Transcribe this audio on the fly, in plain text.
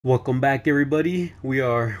Welcome back, everybody. We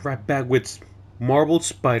are right back with Marvel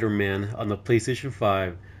Spider-Man on the PlayStation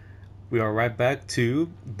 5. We are right back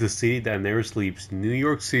to the city that never sleeps, New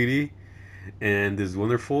York City, and this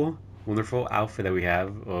wonderful outfit that we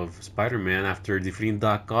have of Spider-Man after defeating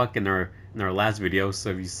Doc Ock in our last video. So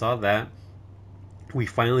if you saw that, we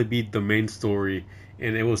finally beat the main story,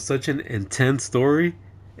 and it was such an intense story,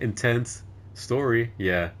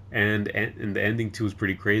 yeah. And the ending too was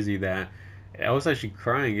pretty crazy that I was actually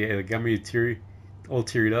crying. It got me all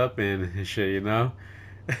teared up and shit.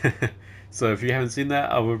 So if you haven't seen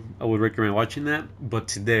that, I would recommend watching that. But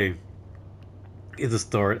today is the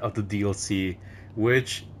start of the DLC,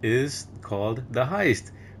 which is called the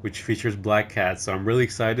Heist, which features Black Cat. So I'm really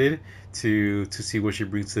excited to see what she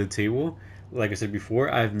brings to the table. Like I said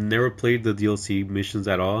before, I've never played the DLC missions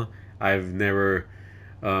at all. I've never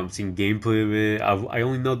seen gameplay of it. I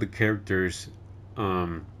only know the characters.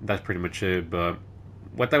 That's pretty much it. But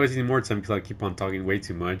without wasting more time, because I keep on talking way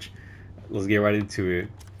too much, let's get right into it.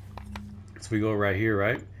 So we go right here,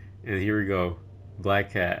 right? And here we go,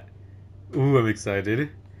 Black Cat. Ooh, I'm excited.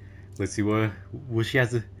 Let's see what she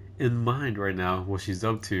has in mind right now. What she's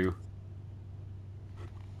up to.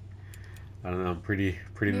 I don't know. I'm pretty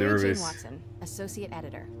Mary Jane nervous. Watson, Associate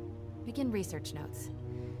Editor. Begin research notes.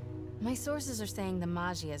 My sources are saying the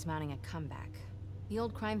Magia is mounting a comeback. The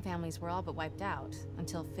old crime families were all but wiped out,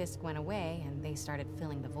 until Fisk went away and they started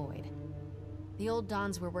filling the void. The old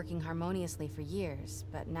Dons were working harmoniously for years,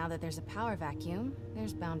 but now that there's a power vacuum,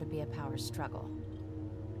 there's bound to be a power struggle.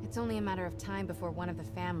 It's only a matter of time before one of the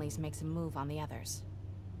families makes a move on the others.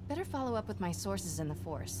 Better follow up with my sources in the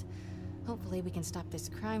Force. Hopefully we can stop this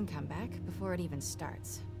crime comeback before it even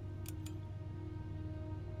starts.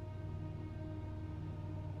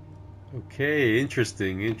 Okay,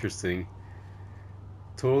 interesting.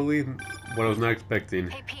 Totally what I was not expecting.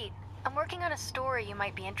 Hey Pete, I'm working on a story you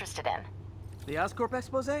might be interested in. The Oscorp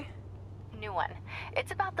expose? New one.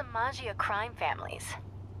 It's about the Magia crime families.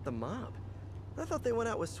 The mob? I thought they went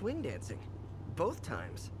out with swing dancing. Both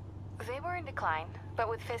times. They were in decline, but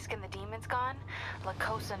with Fisk and the demons gone, La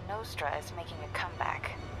Cosa Nostra is making a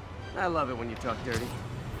comeback. I love it when you talk dirty.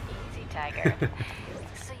 Easy, Tiger.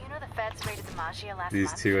 So you know the feds raided the Magia last These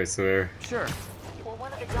month? two, I swear. Sure. Well,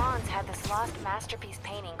 one of the Dons had this lost masterpiece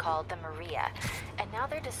painting called the Maria, and now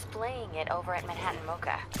they're displaying it over at Manhattan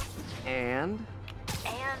Mocha. And?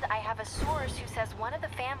 And I have a source who says one of the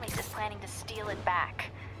families is planning to steal it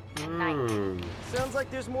back. Tonight. Sounds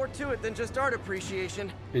like there's more to it than just art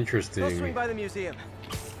appreciation. Interesting. I'll swing by the museum.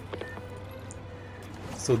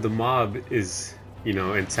 So the mob is,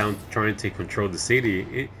 in town trying to take control of the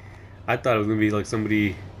city. I thought it was gonna be like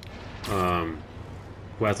somebody,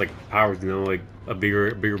 who has like powers, like a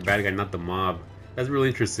bigger bad guy, not the mob. That's really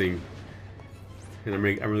interesting, and I'm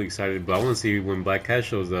really excited. But I want to see when Black Cat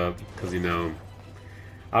shows up, because I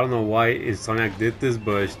don't know why Insomniac did this,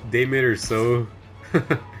 but they made her so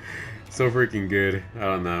so freaking good. I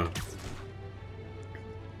don't know.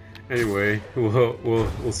 Anyway,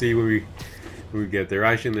 we'll see when we get there.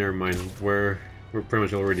 Actually, never mind. We're pretty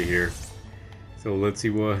much already here. So let's see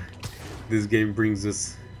what this game brings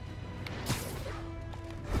us.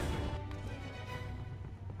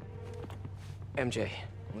 MJ,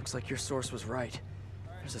 looks like your source was right.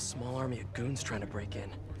 There's a small army of goons trying to break in.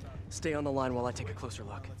 Stay on the line while I take a closer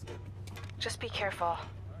look. Just be careful.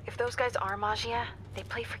 If those guys are Magia, they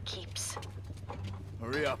play for keeps.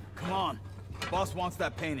 Hurry up. Come on. Boss wants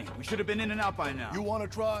that painting. We should have been in and out by now. You want to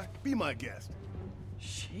try? Be my guest.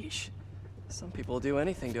 Sheesh. Some people do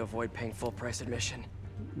anything to avoid paying full price admission.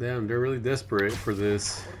 Damn, they're really desperate for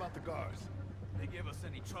this. What about the guards? They give us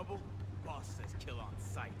any trouble? Boss says kill on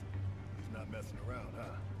sight. He's not messing around,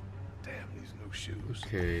 huh? Damn, these new shoes.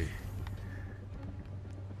 Okay.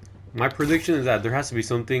 My prediction is that there has to be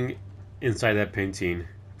something inside that painting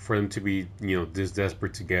for them to be, this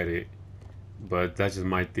desperate to get it. But that's just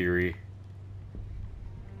my theory.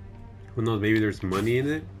 Who knows, maybe there's money in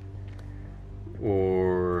it?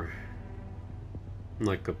 Or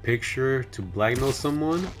like a picture to blackmail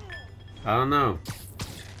someone? I don't know.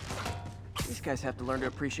 These guys have to learn to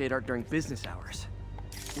appreciate art during business hours.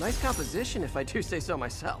 Nice composition, if I do say so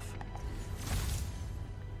myself.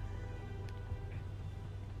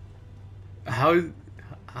 How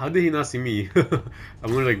did he not see me? I'm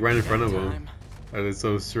literally like right in front of him. That is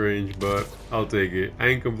so strange, but I'll take it. I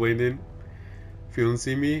ain't complaining. If you don't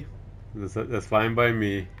see me, that's fine by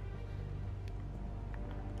me.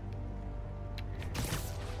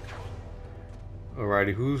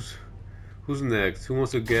 Alrighty, who's next? Who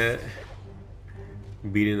wants to get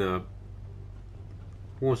beaten up?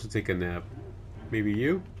 Who wants to take a nap? Maybe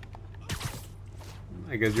you?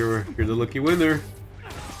 I guess you're the lucky winner.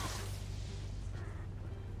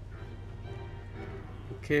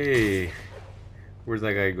 Okay. Where's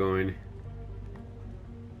that guy going?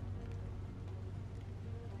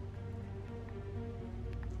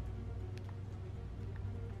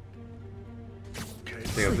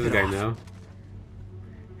 Take out this guy now.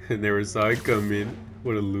 Never saw it coming.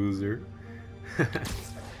 What a loser.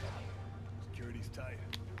 Security's tight.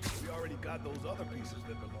 We already got those other pieces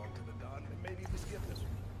that belong to the Don, and maybe we skip this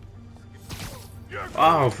one.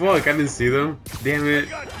 Oh fuck, I didn't see them. Damn it.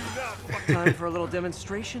 Time for a little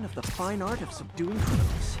demonstration of the fine art of subduing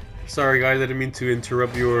criminals. Sorry guys, I didn't mean to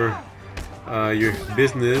interrupt your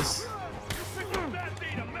business.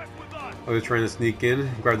 I was trying to sneak in,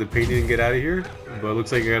 grab the painting and get out of here, but it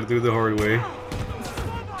looks like I gotta do it the hard way.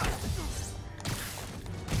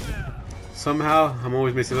 Somehow, I'm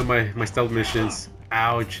always messing up my stealth missions.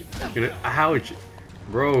 Ouch. Ouch.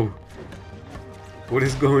 Bro. What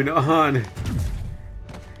is going on?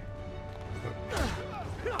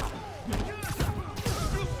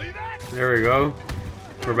 There we go.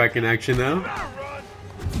 We're back in action now.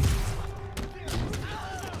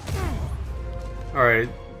 Alright.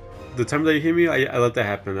 The time that you hit me, I let that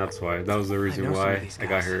happen. That's why. That was the reason why I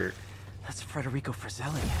got hurt. That's Federico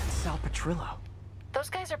Frizzelli and Sal Petrillo. Those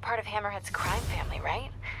guys are part of Hammerhead's crime family, right?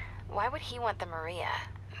 Why would he want the Maria?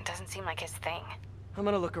 It doesn't seem like his thing. I'm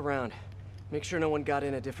gonna look around. Make sure no one got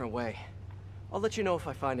in a different way. I'll let you know if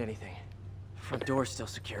I find anything. Front door's still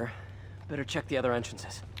secure. Better check the other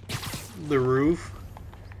entrances. The roof.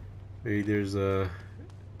 Maybe there's a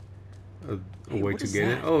way to get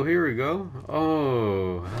in. Oh, here we go.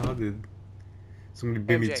 Oh, how did somebody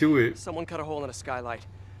beat me MJ, to it? someone cut a hole in a skylight.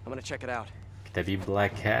 I'm gonna check it out. Could that be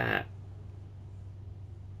Black Cat?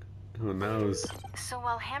 Who knows? So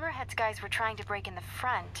while Hammerhead's guys were trying to break in the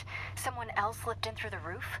front, someone else slipped in through the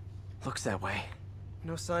roof? Looks that way.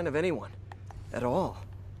 No sign of anyone. At all.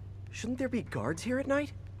 Shouldn't there be guards here at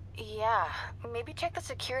night? Yeah, maybe check the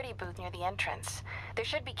security booth near the entrance. There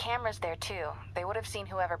should be cameras there too. They would have seen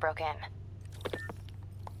whoever broke in.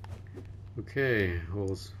 Okay,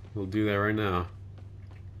 we'll do that right now.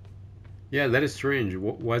 Yeah, that is strange.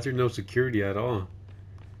 Why is there no security at all?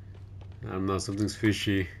 I don't know, something's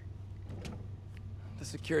fishy. The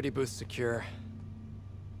security booth's secure.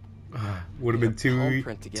 Would have been palm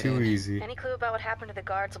print to get too in. easy. Any clue about what happened to the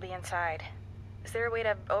guards will be inside. Is there a way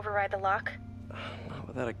to override the lock? Not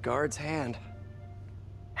without a guard's hand.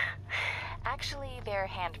 Actually, their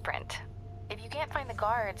handprint. If you can't find the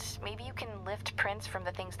guards, maybe you can lift prints from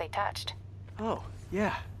the things they touched. Oh,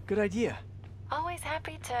 yeah. Good idea. Always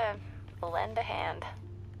happy to lend a hand.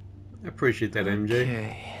 I appreciate that, MJ.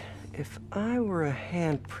 Okay. If I were a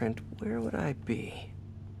handprint, where would I be?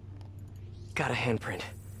 Got a handprint.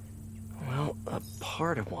 Well, a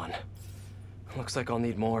part of one. Looks like I'll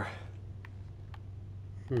need more.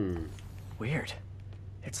 Weird.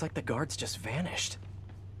 It's like the guards just vanished.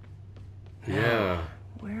 Yeah. Now,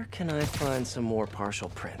 where can I find some more partial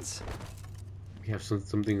prints? We have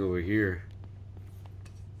something over here.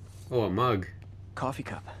 Oh, a mug. Coffee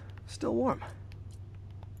cup. Still warm.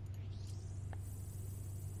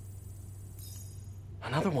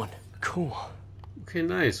 Another one. Cool. Okay,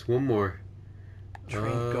 nice. One more.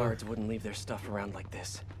 Trained guards wouldn't leave their stuff around like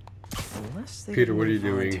this. Unless they Peter, did what it are you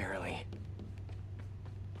doing? voluntarily.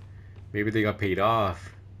 Maybe they got paid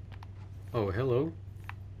off. Oh, hello.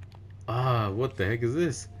 Ah, what the heck is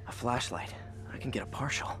this? A flashlight. I can get a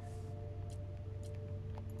partial.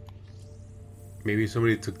 Maybe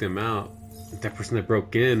somebody took them out. That person that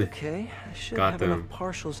broke in. Okay, I should Got have them. enough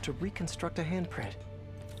partials to reconstruct a handprint.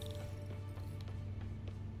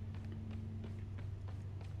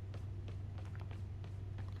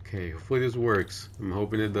 Okay, hopefully this works. I'm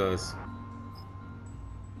hoping it does.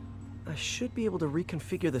 I should be able to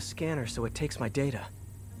reconfigure the scanner so it takes my data.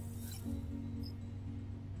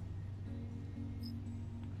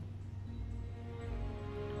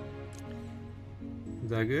 Is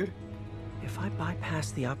that good? If I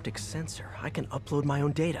bypass the optics sensor, I can upload my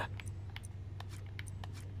own data.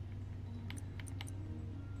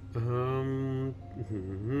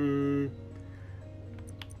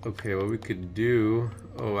 Okay, what we could do...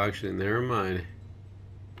 Oh, actually, never mind.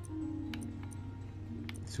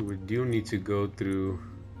 So we do need to go through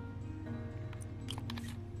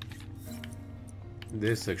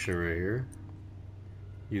this section right here.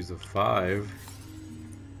 Use the 5.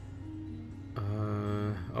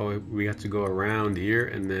 Oh, we have to go around here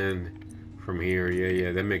and then from here.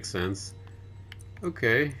 Yeah, that makes sense.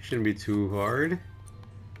 Okay, shouldn't be too hard.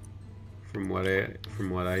 From what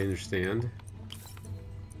I understand.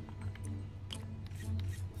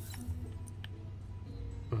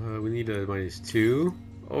 We need a -2.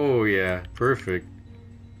 Oh yeah, perfect.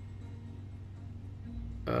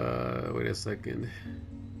 Wait a second.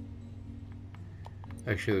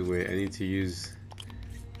 Actually, wait, I need to use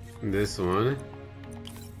this one.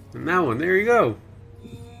 And that one, there you go.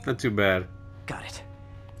 Not too bad. Got it.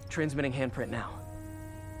 Transmitting handprint now.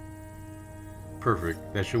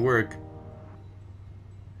 Perfect, that should work.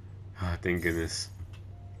 Ah, thank goodness.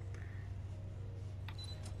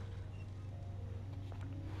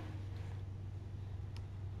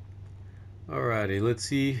 Alrighty, let's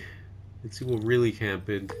see what really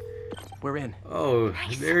happened. We're in. Oh,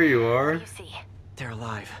 Nice. there you What are. do you see? They're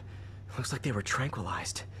alive. Looks like they were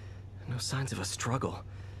tranquilized. No signs of a struggle.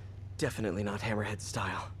 Definitely not Hammerhead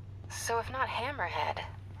style. So if not Hammerhead,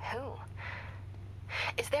 who?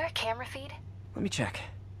 Is there a camera feed? Let me check.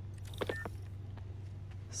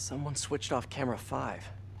 Someone switched off camera 5.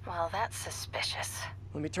 Well, that's suspicious.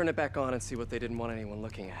 Let me turn it back on and see what they didn't want anyone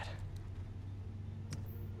looking at.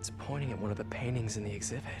 It's pointing at one of the paintings in the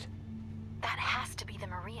exhibit. That has to be the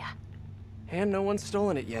Maria. And no one's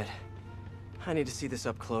stolen it yet. I need to see this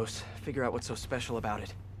up close, figure out what's so special about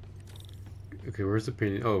it. Okay, where's the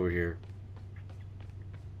painting? Oh, over here.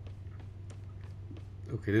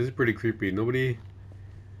 Okay, this is pretty creepy. Nobody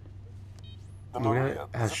The Nobody Maria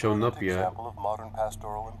has is a shown brilliant up yet. example of modern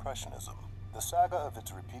pastoral impressionism. The saga of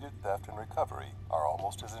its repeated theft and recovery are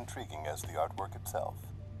almost as intriguing as the artwork itself.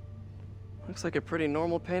 Looks like a pretty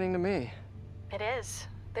normal painting to me. It is.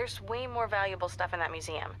 There's way more valuable stuff in that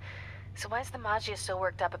museum. So why is the Maggia so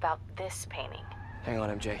worked up about this painting? Hang on,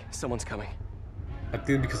 MJ. Someone's coming. I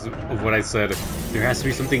think because of what I said, there has to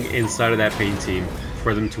be something inside of that painting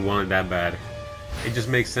for them to want it that bad. It just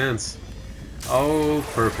makes sense. Oh,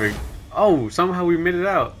 perfect. Oh, somehow we made it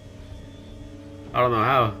out. I don't know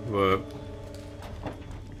how, but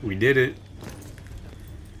we did it.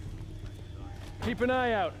 Keep an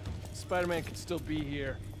eye out. Spider-Man could still be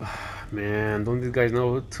here. Man, don't these guys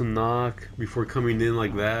know to knock before coming in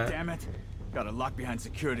like that? Damn it. Got a lock behind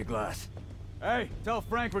security glass. Hey, tell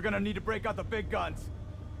Frank we're gonna need to break out the big guns.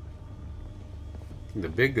 The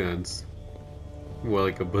big guns? What,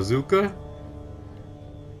 like a bazooka?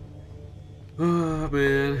 Oh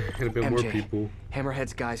man, gotta be more MJ, people.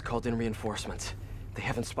 Hammerhead's guys called in reinforcements. They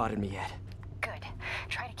haven't spotted me yet. Good.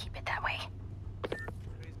 Try to keep it that way.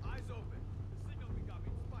 Eyes open. The signal we got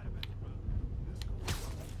means Spider-Man.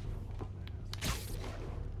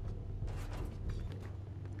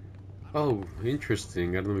 Oh,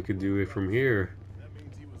 interesting. I don't know if we could do it from here. That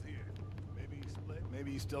means he was here. Maybe he split,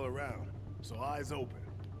 maybe he's still around. So eyes open.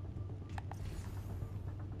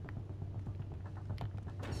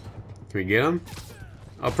 Can we get him?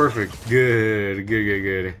 Oh, perfect. Good, good, good,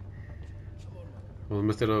 good. Well,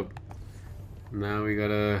 messed it up. Now we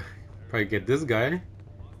gotta probably get this guy.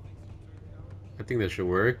 I think that should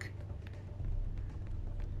work.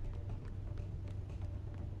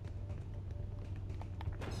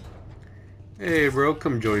 Hey, bro,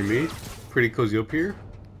 come join me. Pretty cozy up here.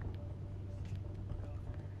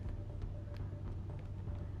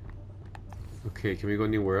 Okay, can we go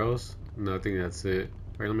anywhere else? No, I think that's it.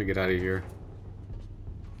 Alright, let me get out of here.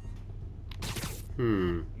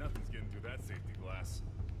 Nothing's getting through that safety glass.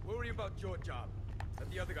 Worry about your job.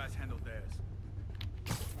 Let the other guys handle theirs.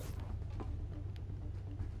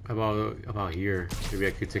 How about here? Maybe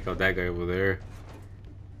I could take out that guy over there.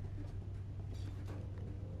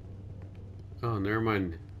 Oh, never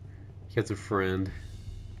mind. He has a friend.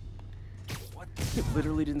 What?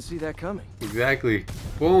 Literally didn't see that coming. Exactly.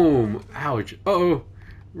 Boom! Ouch! Uh-oh!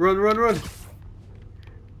 Run, run, run!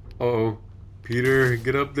 Uh-oh. Peter,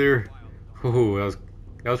 get up there. Oh,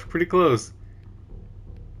 that was pretty close.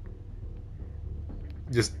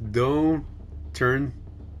 Just don't turn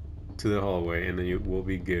to the hallway and then you will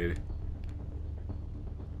be good.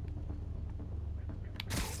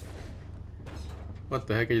 What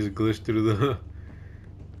the heck? I just glitched through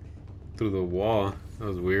the wall. That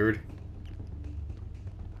was weird.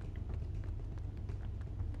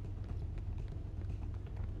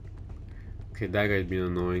 Okay, that guy's being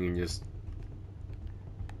annoying and just...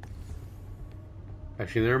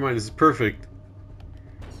 Actually, never mind. This is perfect.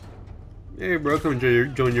 Hey, bro, come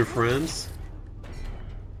join your friends.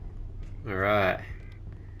 Alright.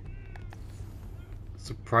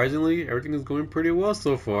 Surprisingly, everything is going pretty well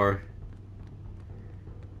so far.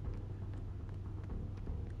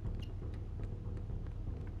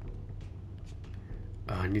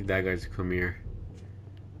 Oh, I need that guy to come here.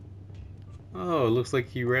 Oh, looks like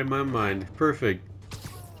he read my mind. Perfect.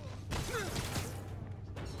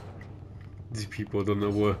 These people don't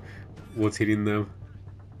know what's hitting them.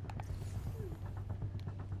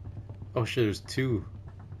 Oh shit, there's two.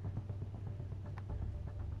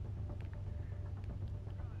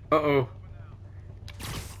 Uh-oh.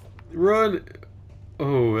 Run!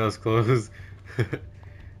 Oh, that was close.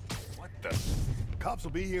 What the? Cops will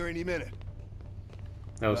be here any minute.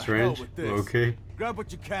 That was The hell strange. with this. Okay. Grab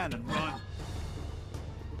what you can and run.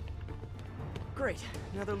 Great.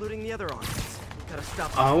 Now they're looting the other arms. Gotta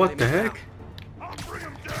stop. Oh, what the heck?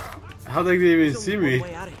 How did they even see me?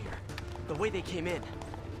 Way out of here. The way they came in.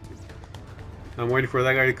 I'm waiting for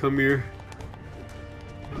that guy to come here.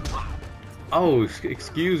 Oh,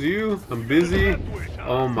 excuse you. I'm busy.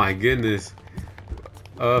 Oh my goodness.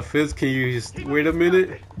 Fizz, can you just wait a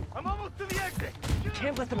minute? I'm almost to the exit. You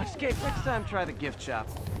can't let them escape. Next time, try the gift shop.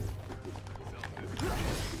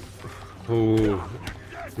 Oh,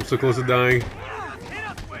 I'm so close to dying.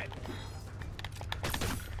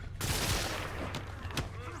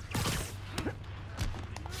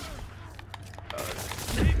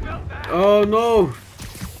 Oh no!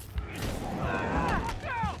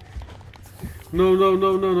 No, no,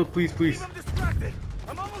 no, no, no, please, please. I'm distracted.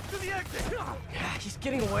 I'm almost to the exit. He's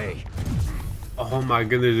getting away. Oh my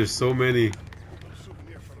goodness, there's so many.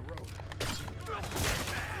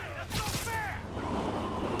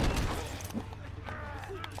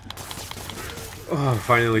 Oh,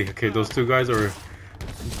 finally. Okay, those two guys are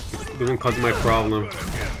the one causing my problem.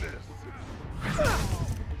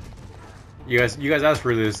 You guys asked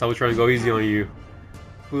for this. I was trying to go easy on you.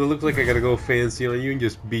 Well, it looks like I gotta go fancy on you and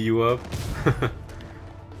just beat you up.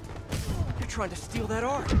 You're trying to steal that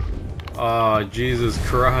art. Oh, Jesus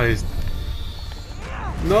Christ.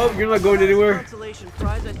 Nope, you're not going anywhere. Consolation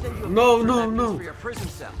prize, I send you a No, poster no, magnet no. for your prison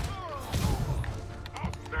cell.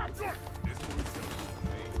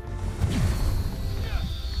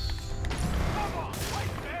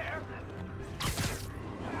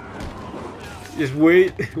 Just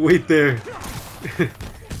wait, wait there.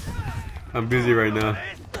 I'm busy right now.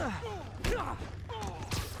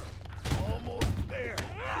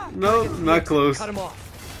 No, not close. Cut him off.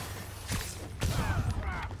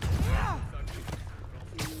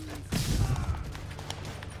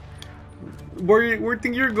 Where do you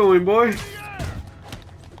think you're going, boy?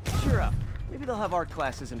 Cheer up. Maybe they'll have art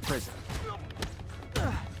classes in prison.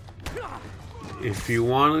 If you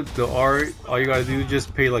wanted the art, all you gotta do is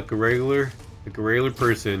just pay like a regular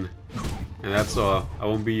person, and that's all. I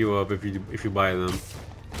won't beat you up if you buy them.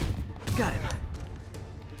 Got him.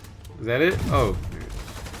 Is that it? Oh.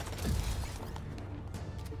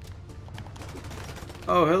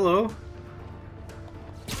 Oh, hello.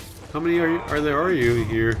 How many are you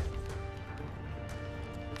here?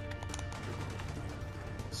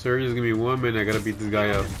 Sir, just give me 1 minute. I gotta beat this guy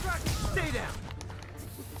up. Stay down.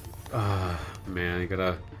 Ah, man, you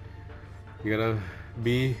gotta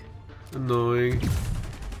be annoying.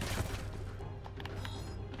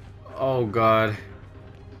 Oh God,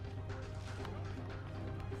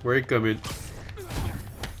 where you coming?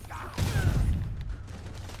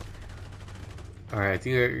 All right, I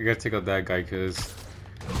think I gotta take out that guy because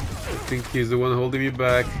I think he's the one holding me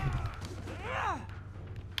back.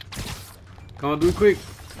 Come on, do it quick!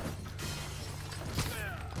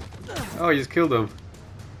 Oh, you just killed him.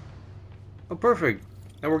 Oh, perfect.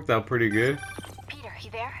 That worked out pretty good. Peter,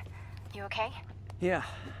 you there? You okay? Yeah.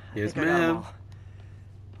 Yes, I think I got 'em ma'am. all.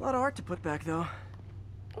 A lot of art to put back, though.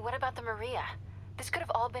 What about the Maria? This could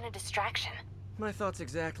have all been a distraction. My thoughts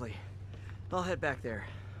exactly. I'll head back there.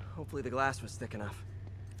 Hopefully the glass was thick enough.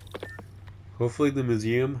 Hopefully the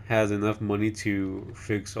museum has enough money to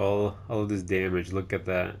fix all of this damage. Look at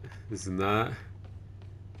that. This is not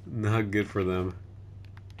good for them.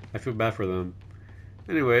 I feel bad for them.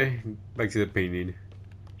 Anyway, back to the painting.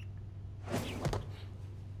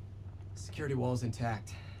 Security wall's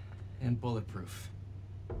intact. And bulletproof.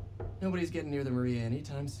 Nobody's getting near the Maria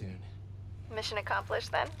anytime soon. Mission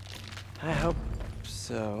accomplished then? I hope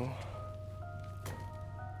so.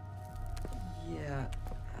 Yeah,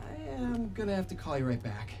 I am gonna have to call you right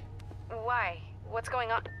back. Why? What's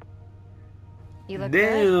going on? You look good.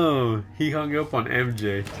 Damn! He hung up on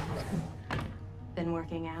MJ. Been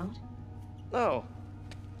working out? Oh.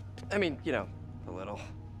 I mean, you know, a little.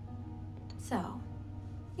 So,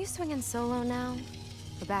 you swinging solo now?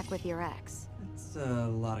 Or back with your ex? It's a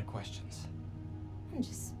lot of questions. I'm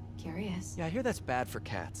just curious. Yeah, I hear that's bad for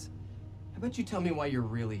cats. How about you tell me why you're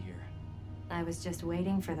really here? I was just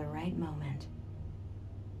waiting for the right moment.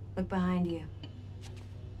 Look behind you.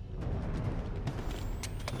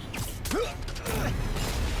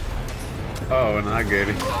 Oh, not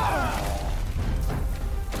good.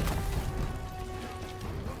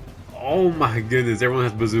 Oh my goodness, everyone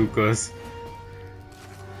has bazookas.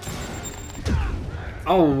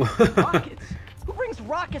 Oh. Rockets? Who brings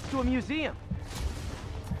rockets to a museum?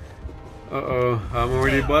 Uh-oh, I'm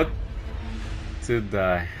already about to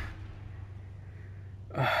die.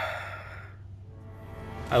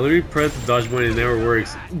 I literally pressed the dodge button and it never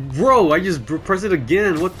works. Bro, I just pressed it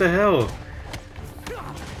again. What the hell?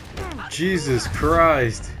 Jesus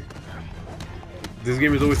Christ. This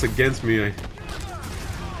game is always against me.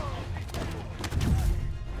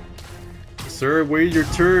 Sir, wait your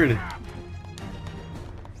turn.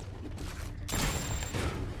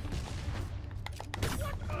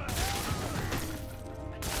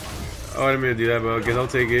 Oh, I didn't mean to do that, but I guess I'll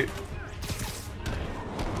take it.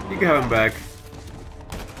 You can have him back.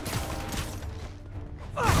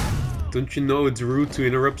 Don't you know it's rude to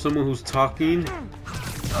interrupt someone who's talking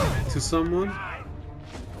to someone?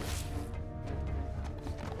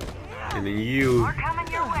 And then you. We're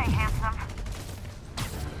coming your way, handsome.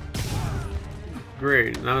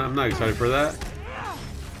 Great. I'm not excited for that.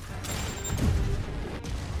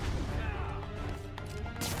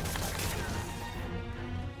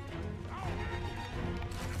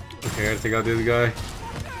 Okay, I gotta take out this guy.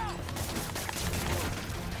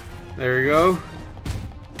 There we go.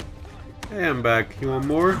 Hey, I'm back. You want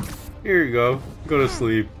more? Here you go. Go to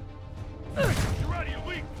sleep. You're out of your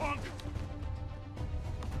league, punk!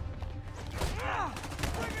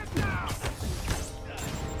 Bring it down!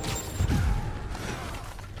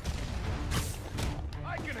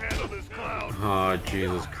 I can handle this clown. Oh,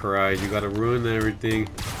 Jesus Christ. You gotta ruin everything.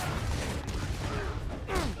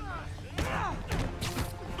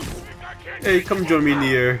 Hey, come join me in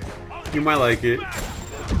the air. You might like it.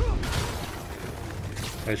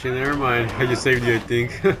 Actually, never mind. I just saved you, I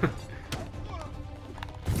think.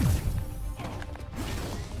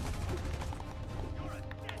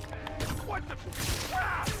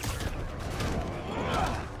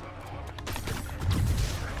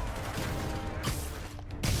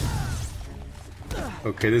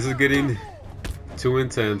 Okay, this is getting too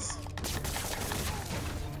intense.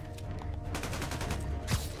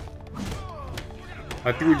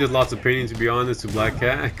 I think we just lost a painting, to be honest, to Black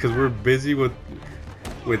Cat, because we're busy with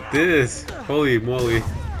this. Holy moly. Is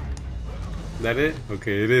that it?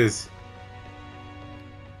 Okay, it is.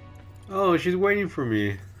 Oh, she's waiting for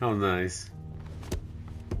me. How nice.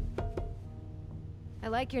 I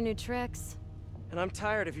like your new tricks. And I'm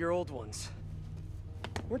tired of your old ones.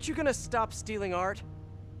 Weren't you gonna stop stealing art?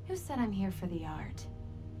 Who said I'm here for the art?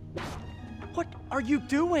 What are you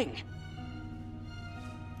doing?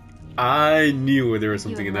 I knew there was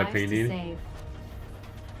something in that painting.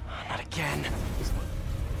 Not again.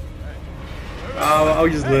 Oh, I'll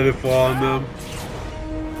just let it fall on them.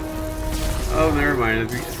 Oh, never mind.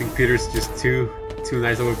 I think Peter's just too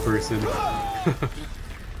nice of a person.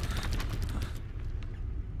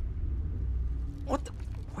 What the?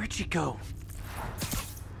 Where'd she go?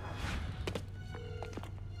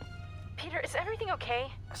 Peter, is everything okay?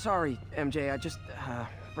 Sorry, MJ. I just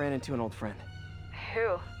ran into an old friend.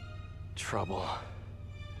 Who? Trouble.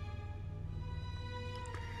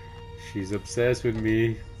 She's obsessed with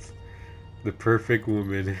me. The perfect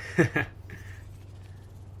woman.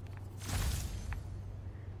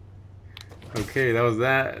 Okay, that was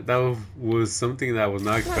that. That was something that I was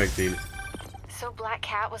not expecting. So Black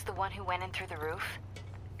Cat was the one who went in through the roof?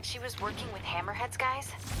 She was working with Hammerhead's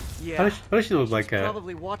guys? Yeah. How does she know Black Cat?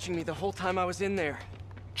 Probably watching me the whole time I was in there.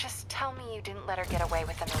 Just tell me you didn't let her get away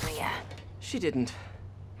with the Maria. She didn't.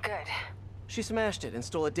 Good. She smashed it and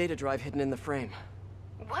stole a data drive hidden in the frame.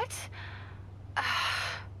 What?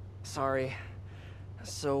 Sorry.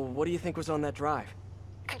 So, what do you think was on that drive?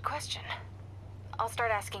 Good question. I'll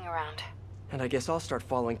start asking around. And I guess I'll start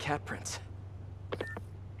following cat prints.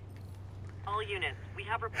 All units, we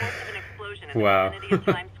have reports of an explosion in Wow. the vicinity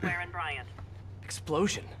of Times Square and Bryant.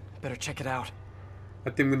 Explosion. Better check it out. I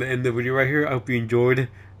think I'm gonna end the video right here. I hope you enjoyed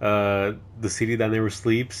The City That Never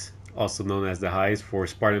Sleeps, also known as the Heist for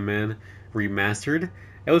Spider-Man Remastered.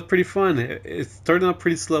 It was pretty fun. It started out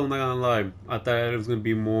pretty slow, I'm not gonna lie. I thought it was gonna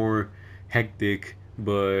be more hectic,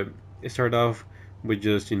 but it started off with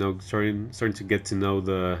just, you know, starting to get to know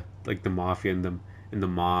the mafia and the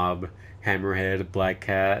mob, Hammerhead, Black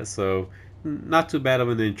Cat. So not too bad of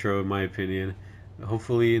an intro in my opinion.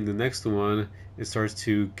 Hopefully in the next one it starts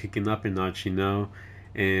to kicking up a notch, you know.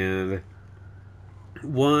 And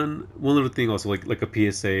one little thing also, like a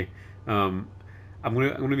PSA. I'm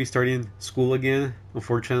gonna be starting school again,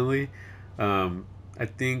 unfortunately. I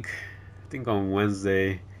think on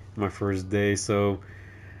Wednesday, my first day, so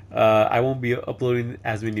I won't be uploading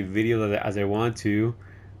as many videos as I want to,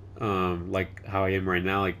 like how I am right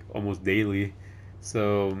now, like almost daily.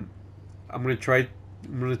 So I'm gonna try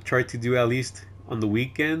to do at least on the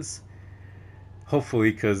weekends,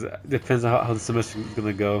 hopefully, because it depends on how the semester is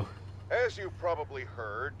gonna go. As you probably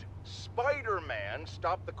heard, Spider-Man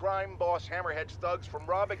stopped the crime boss Hammerhead's thugs from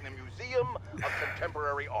robbing the Museum of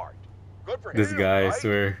Contemporary Art. Good for This him, guy, I right?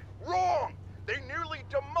 swear. Wrong! They nearly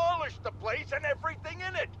demolished the place and everything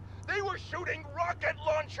in it. They were shooting rocket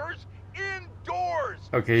launchers indoors.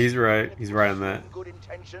 Okay, he's right. He's right on that. Good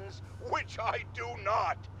intentions, which I do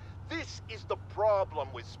not. This is the problem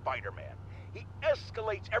with Spider-Man. He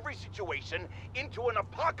escalates every situation into an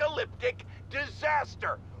apocalyptic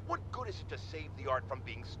disaster. What good is it to save the art from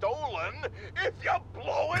being stolen if you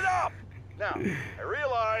blow it up? Now, I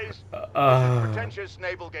realize this is pretentious,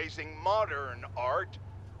 navel-gazing modern art.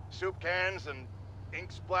 Soup cans and ink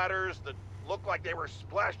splatters that look like they were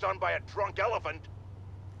splashed on by a drunk elephant.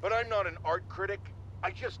 But I'm not an art critic.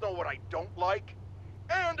 I just know what I don't like.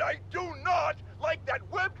 And I do not like that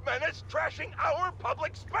webbed menace trashing our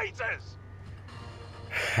public spaces!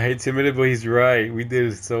 I hate to admit it, but he's right. We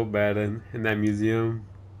did it so bad in that museum.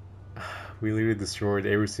 We literally destroyed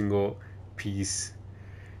every single piece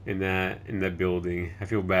in that building. I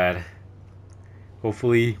feel bad.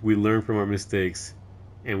 Hopefully we learn from our mistakes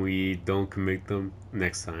and we don't commit them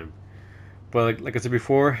next time. But like I said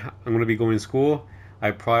before, I'm gonna be going to school.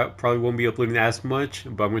 I probably won't be uploading as much,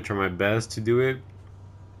 but I'm gonna try my best to do it.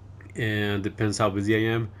 And depends how busy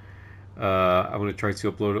I am. I'm gonna try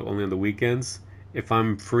to upload it only on the weekends. If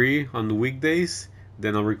I'm free on the weekdays,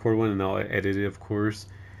 then I'll record one and I'll edit it, of course.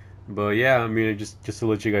 But yeah, I mean, just to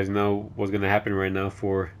let you guys know what's gonna happen right now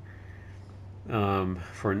for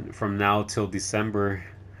from now till December.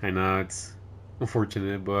 I know it's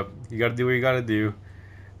unfortunate, but you gotta do what you gotta do.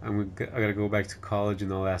 I gotta go back to college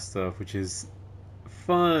and all that stuff, which is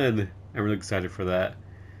fun. I'm really excited for that.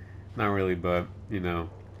 Not really, but you know,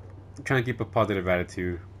 I'm trying to keep a positive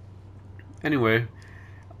attitude. Anyway,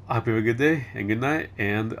 I hope you have a good day and good night,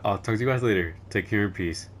 and I'll talk to you guys later. Take care and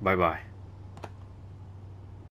peace. Bye bye.